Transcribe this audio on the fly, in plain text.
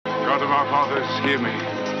God of our fathers, hear me.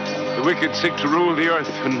 The wicked seek to rule the earth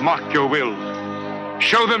and mock your will.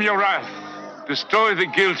 Show them your wrath. Destroy the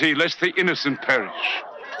guilty, lest the innocent perish.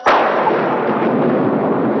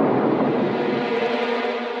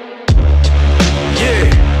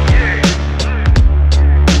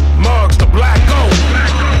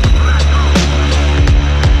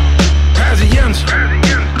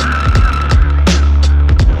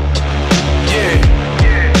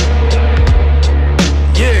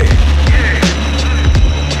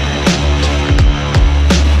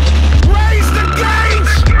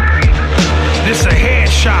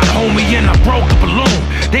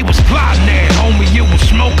 They was plotting that, homie, you was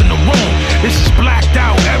smoking the room. This is blacked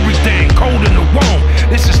out, everything, cold in the womb.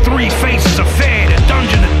 This is three faces of fed, a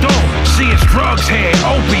dungeon of doom. See, it's drugs here,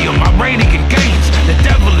 opium, Iranian gains. The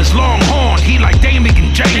devil is longhorn, he like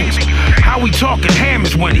Damian James. How he talking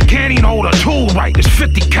hammers when he can't even hold a tool right? It's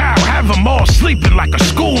 50 cal, have them all sleeping like a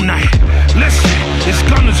school night. Listen, this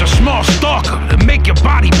gun is a small stalker that make your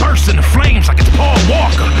body burst into flames like it's Paul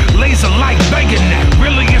Walker. Laser light begging that,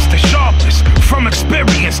 really it's the sharpest. From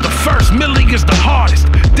experience, the first milli is the hardest.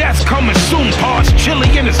 Death's coming soon, parts chilly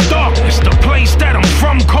in its darkness. The place that I'm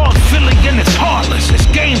from called Philly and it's heartless. It's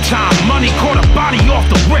game time, money caught a body off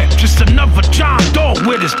the rip. Just another John Doe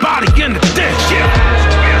with his body in the ditch, yeah.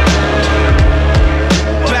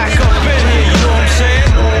 Back up in here, you know what I'm saying?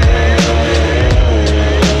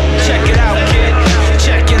 Check it out, kid,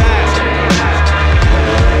 check it out.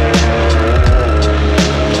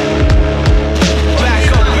 Back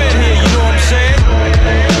up in here, you know what I'm saying?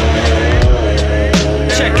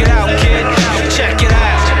 Check it out, kid, check it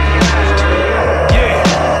out. Yeah.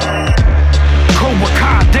 Cobra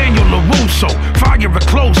Kai, Daniel LaRusso. Fire at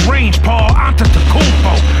close range, Paul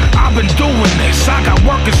Antetokounmpo. I've been doing this, I got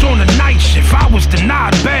workers on the night shift. I was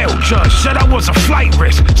denied bail, judge said I was a flight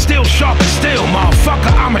risk. Still sharp and still,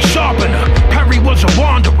 motherfucker, I'm a sharpener. Perry was a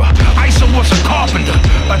wanderer, Isa was a carpenter.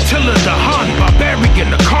 Attila the Hun, barbarian,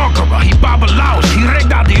 the conqueror. He babalaos, he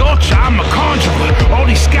regda de ocha, I'm a conjurer. All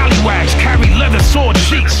these scallywags carry leather sword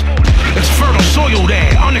sheaths. It's fertile soil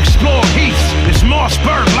there, unexplored heaths. It's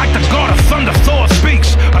Mossberg like the god of thunder, Thor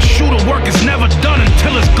speaks. A shooter work is never done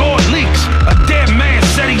until his gourd leaks. A dead man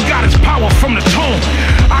said he got his power from the tomb.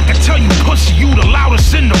 I can tell you pussy, you the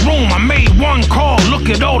loudest in the room. I made one call, look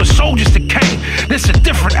at all the soldiers that came. This a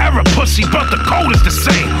different era, pussy, but the code is the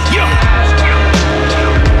same. Yeah.